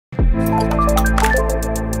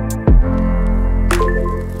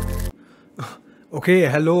Okay,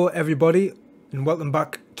 hello everybody and welcome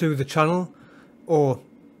back to the channel, or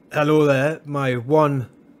hello there, my one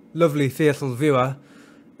lovely faithful viewer.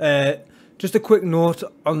 Just a quick note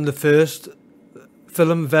on the first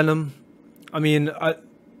film, Venom.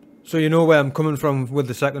 So you know where I'm coming from with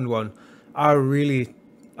the second one. I really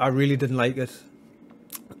didn't like it.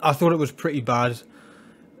 I thought it was pretty bad,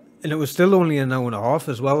 and it was still only an hour and a half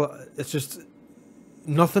as well. It's just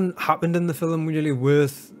nothing happened in the film really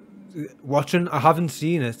worth watching. I haven't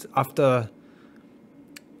seen it after,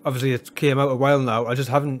 obviously it came out a while now. I just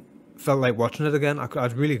haven't felt like watching it again. I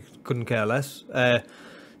really couldn't care less.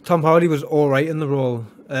 Tom Hardy was alright in the role.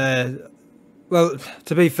 Well,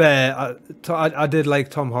 to be fair, I did like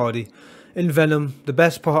Tom Hardy in Venom. The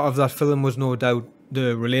best part of that film was no doubt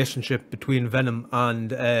the relationship between Venom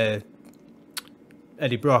and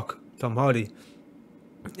Eddie Brock, Tom Hardy,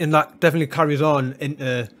 and that definitely carries on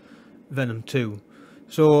into Venom 2.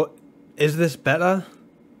 So is this better?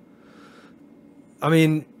 I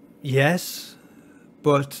mean, yes,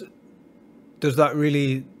 but does that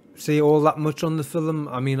really say all that much on the film?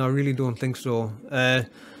 I mean, I really don't think so.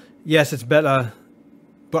 Yes, it's better,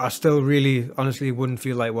 but I still really honestly wouldn't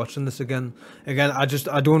feel like watching this again. I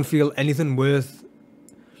don't feel anything worth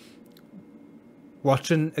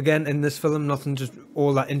watching again in this film. Nothing just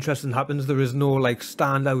all that interesting happens. There is no like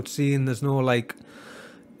standout scene. There's no like,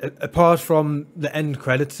 apart from the end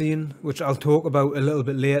credit scene, which I'll talk about a little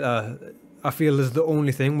bit later, I feel is the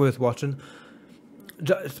only thing worth watching.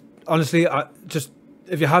 Honestly,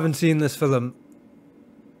 if you haven't seen this film,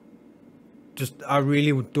 I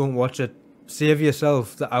really don't watch it. Save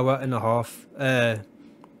yourself the hour and a half. The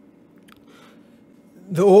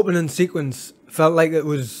opening sequence felt like it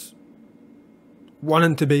was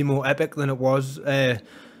wanting to be more epic than it was.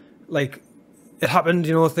 Like, it happened,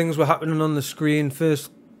 you know, things were happening on the screen first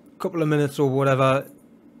couple of minutes or whatever,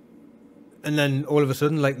 and then all of a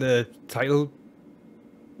sudden, like, the title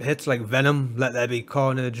hits, like Venom, Let There Be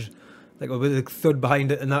Carnage, like with a thud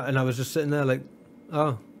behind it and that, and I was just sitting there like,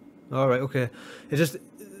 oh, alright, okay. It's just,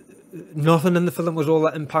 nothing in the film was all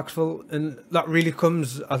that impactful, and that really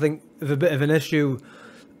comes, I think, with a bit of an issue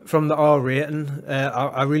from the R rating.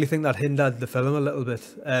 I really think that hindered the film a little bit,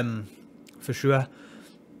 for sure.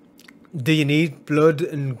 Do you need blood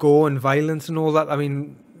and gore and violence and all that? I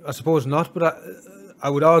mean, I suppose not, but I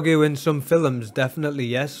would argue in some films, definitely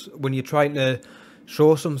yes. When you're trying to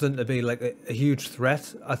show something to be like a huge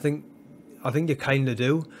threat, I think you kind of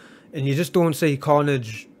do, and you just don't see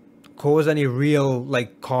Carnage cause any real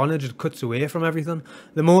like carnage. It cuts away from everything.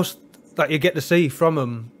 The most that you get to see from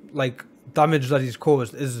him, like damage that he's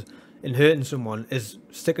caused, is in hurting someone, is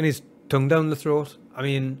sticking his tongue down the throat. I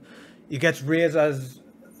mean, he gets razors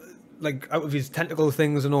like out of his tentacle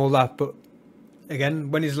things and all that, but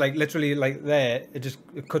again, when he's like literally like there,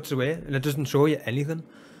 it cuts away and it doesn't show you anything.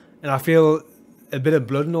 And I feel a bit of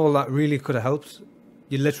blood and all that really could have helped.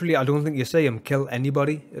 You literally, I don't think you see him kill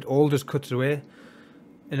anybody. It all just cuts away,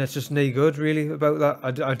 and it's just no good really about that.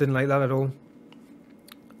 I didn't like that at all.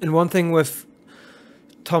 And one thing with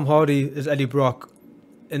Tom Hardy as Eddie Brock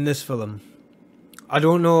in this film, I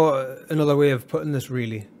don't know another way of putting this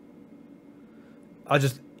really.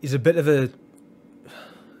 He's a bit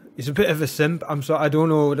of a simp. I'm sorry, I don't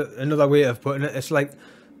know another way of putting it. It's like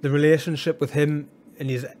the relationship with him and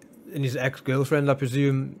his ex-girlfriend, I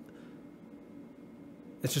presume.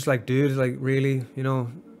 It's just like, dude, like really, you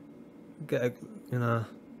know, it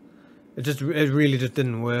really just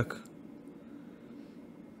didn't work.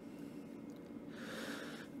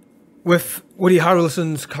 With Woody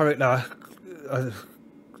Harrelson's character,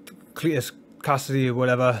 Cletus Cassidy or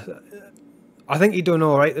whatever, I think he done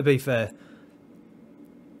alright, to be fair.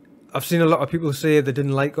 I've seen a lot of people say they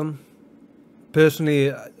didn't like him.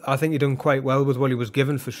 Personally, I think he done quite well with what he was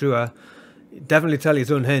given, for sure. Definitely tell he's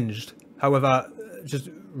unhinged. However, just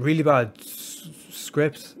really bad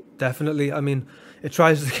script, definitely. I mean, it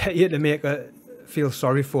tries to get you to make feel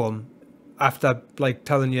sorry for him after, like,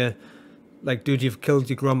 telling you, like, dude, you've killed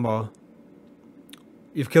your grandma.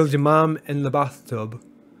 You've killed your mum in the bathtub.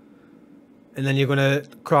 And then you're going to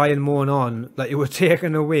cry and mourn on that you were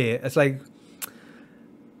taken away. It's like,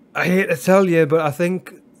 I hate to tell you, but I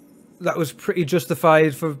think that was pretty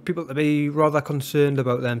justified for people to be rather concerned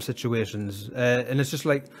about them situations. And it's just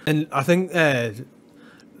like, and I think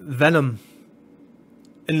Venom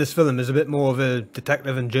in this film is a bit more of a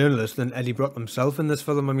detective and journalist than Eddie Brock himself in this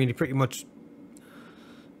film. I mean, he pretty much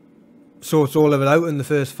sorts all of it out in the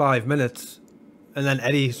first 5 minutes, and then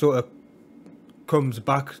Eddie sort of comes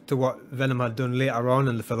back to what Venom had done later on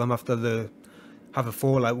in the film after they have a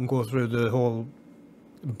fallout and go through the whole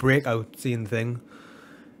breakout scene thing.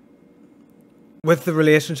 With the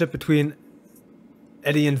relationship between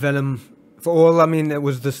Eddie and Venom, for all, I mean, it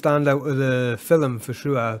was the standout of the film for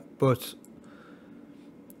sure, but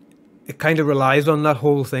it kind of relies on that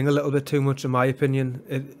whole thing a little bit too much, in my opinion.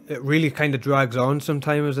 It really kind of drags on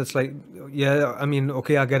sometimes. It's like, yeah, I mean,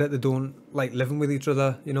 okay, I get it. They don't like living with each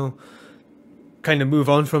other, you know. Kind of move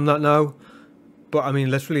on from that now. But I mean,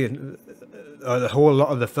 literally, the whole lot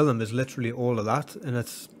of the film is literally all of that, and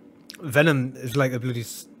it's Venom is like a bloody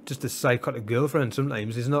just a psychotic girlfriend.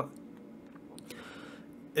 Sometimes he's not,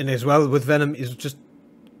 and as well with Venom, he's just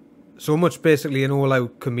so much basically an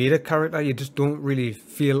all-out comedic character. You just don't really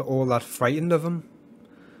feel all that frightened of him,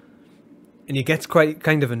 and he gets quite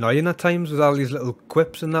kind of annoying at times with all these little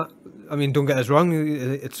quips and that. I mean, don't get us wrong,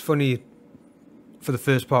 it's funny for the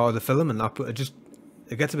first part of the film and that, but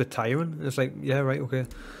it gets a bit tiring. And it's like, yeah, right, okay.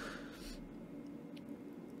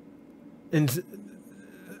 And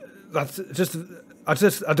that's just I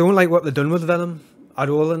don't like what they've done with Venom at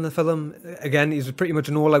all in the film. Again, he's pretty much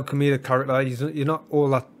an all-out comedic character. You're not all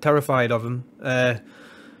that terrified of him.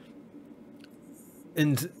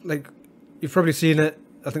 And like, you've probably seen it,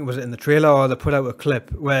 I think was it in the trailer, or they put out a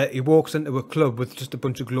clip where he walks into a club with just a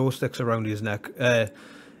bunch of glow sticks around his neck, and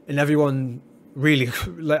everyone really,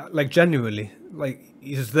 like genuinely, like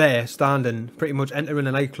he's there standing, pretty much entering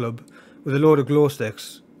a nightclub with a load of glow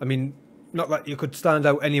sticks. I mean, not that you could stand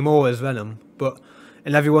out anymore as Venom,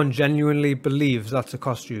 and everyone genuinely believes that's a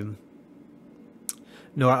costume.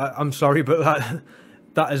 No, I'm sorry, but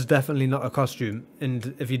that is definitely not a costume.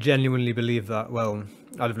 And if you genuinely believe that, well,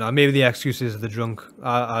 I don't know. Maybe the excuse is the drunk.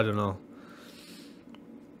 I don't know.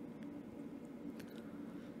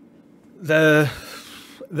 The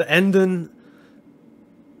ending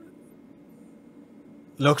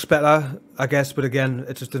looks better, I guess, but again,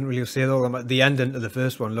 it just didn't really say it all. The ending of the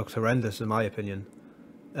first one looked horrendous, in my opinion.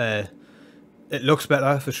 It looks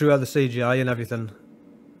better for sure, the CGI and everything.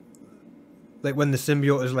 Like when the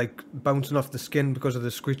symbiote is like bouncing off the skin because of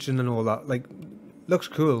the screeching and all that, like, looks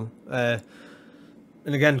cool. And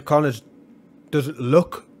again, Carnage doesn't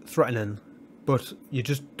look threatening, but you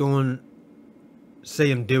just don't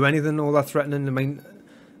see him do anything all that threatening. I mean,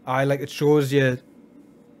 it shows you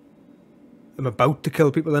I'm about to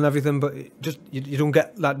kill people and everything, but you don't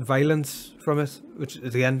get that violence from it, which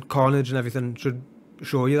is, again, Carnage and everything should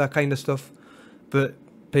show you that kind of stuff. But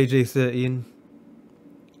PG-13.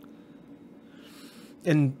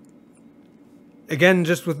 And again,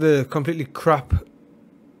 just with the completely crap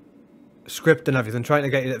script and everything, trying to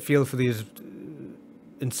get you that feel for these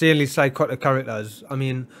insanely psychotic characters. I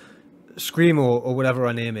mean, Screamo, or whatever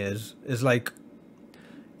her name is like,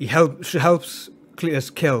 she helps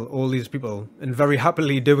Cletus kill all these people, and very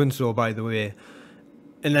happily doing so, by the way.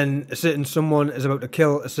 And then a certain someone is about to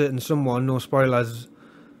kill a certain someone, no spoilers,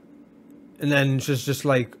 and then she's just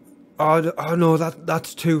like, oh no,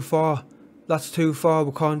 that's too far. That's too far,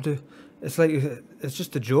 we can't do. It's like, it's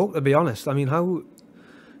just a joke, to be honest. I mean, how...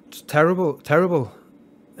 It's terrible, terrible.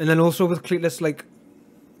 And then also with Cletus, like,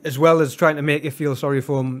 as well as trying to make you feel sorry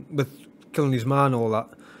for him with killing his man and all that,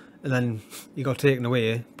 and then he got taken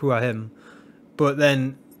away, poor him. But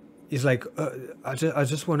then he's like, I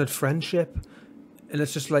just wanted friendship. And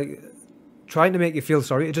it's just like, trying to make you feel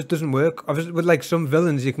sorry, it just doesn't work. Obviously, with like some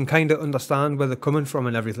villains, you can kind of understand where they're coming from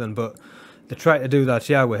and everything, but they tried to do that,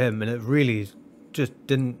 yeah, with him, and it really just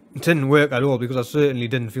didn't work at all, because I certainly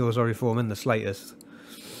didn't feel sorry for him in the slightest.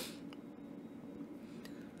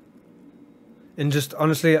 And just,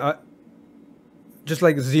 honestly, I just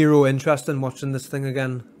like zero interest in watching this thing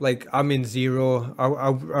again. Like, I mean, zero.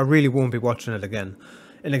 I really won't be watching it again.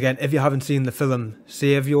 And again, if you haven't seen the film,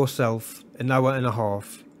 save yourself an hour and a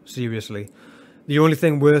half. Seriously. The only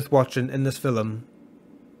thing worth watching in this film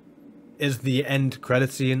is the end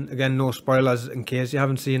credit scene. Again, no spoilers in case you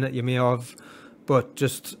haven't seen it, you may have. But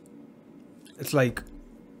just, it's like,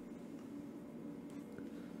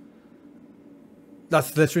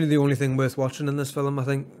 that's literally the only thing worth watching in this film, I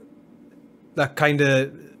think. That kind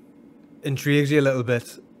of intrigues you a little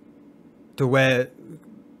bit to where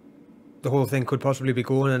the whole thing could possibly be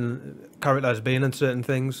going and characters being in certain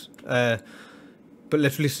things. But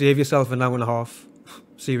literally save yourself an hour and a half,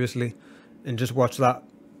 seriously, and just watch that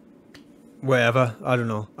wherever. I don't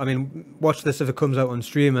know. I mean, watch this if it comes out on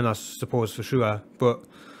streaming, I suppose, for sure. But,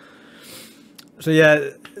 so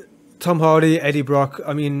yeah, Tom Hardy, Eddie Brock,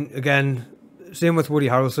 I mean, again, same with Woody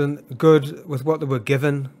Harrelson, good with what they were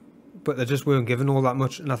given, but they just weren't given all that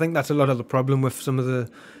much. And I think that's a lot of the problem with some of the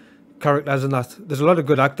characters in that. There's a lot of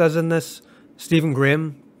good actors in this. Stephen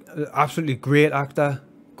Graham, absolutely great actor,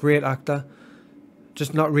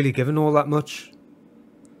 just not really given all that much.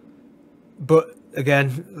 But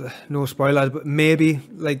again, no spoilers, but maybe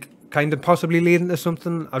like kind of possibly leading to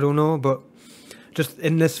something, I don't know. But just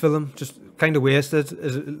in this film, just kind of wasted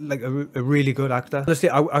as like a really good actor. Honestly,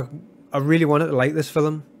 I really wanted to like this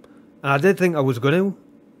film, and I did think I was going to.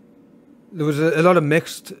 There was a lot of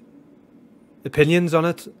mixed opinions on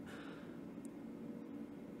it.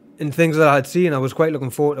 In things that I had seen, I was quite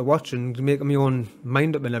looking forward to watching, to making my own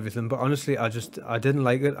mind up and everything. But honestly, I didn't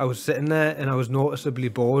like it. I was sitting there and I was noticeably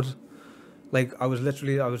bored. Like I was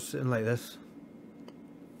sitting like this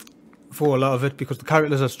for a lot of it because the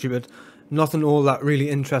characters are stupid. Nothing all that really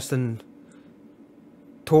interesting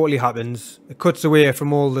totally happens. It cuts away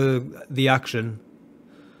from all the action,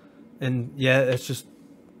 and yeah, it's just.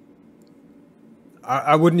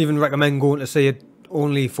 I wouldn't even recommend going to see it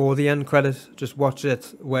only for the end credit. Just watch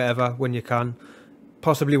it wherever, when you can.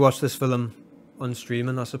 Possibly watch this film on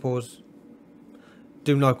streaming, I suppose.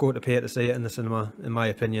 Do not go to pay to see it in the cinema, in my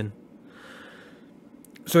opinion.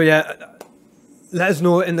 So yeah, let us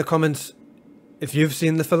know in the comments if you've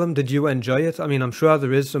seen the film. Did you enjoy it? I mean, I'm sure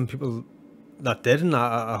there is some people that did, and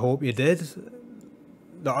I hope you did.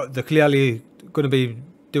 They're clearly going to be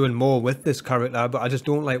doing more with this character, but I just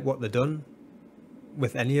don't like what they've done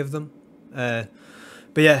with any of them.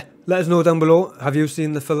 But yeah, let us know down below. Have you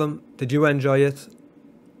seen the film? Did you enjoy it?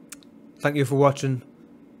 Thank you for watching,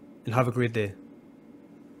 and have a great day.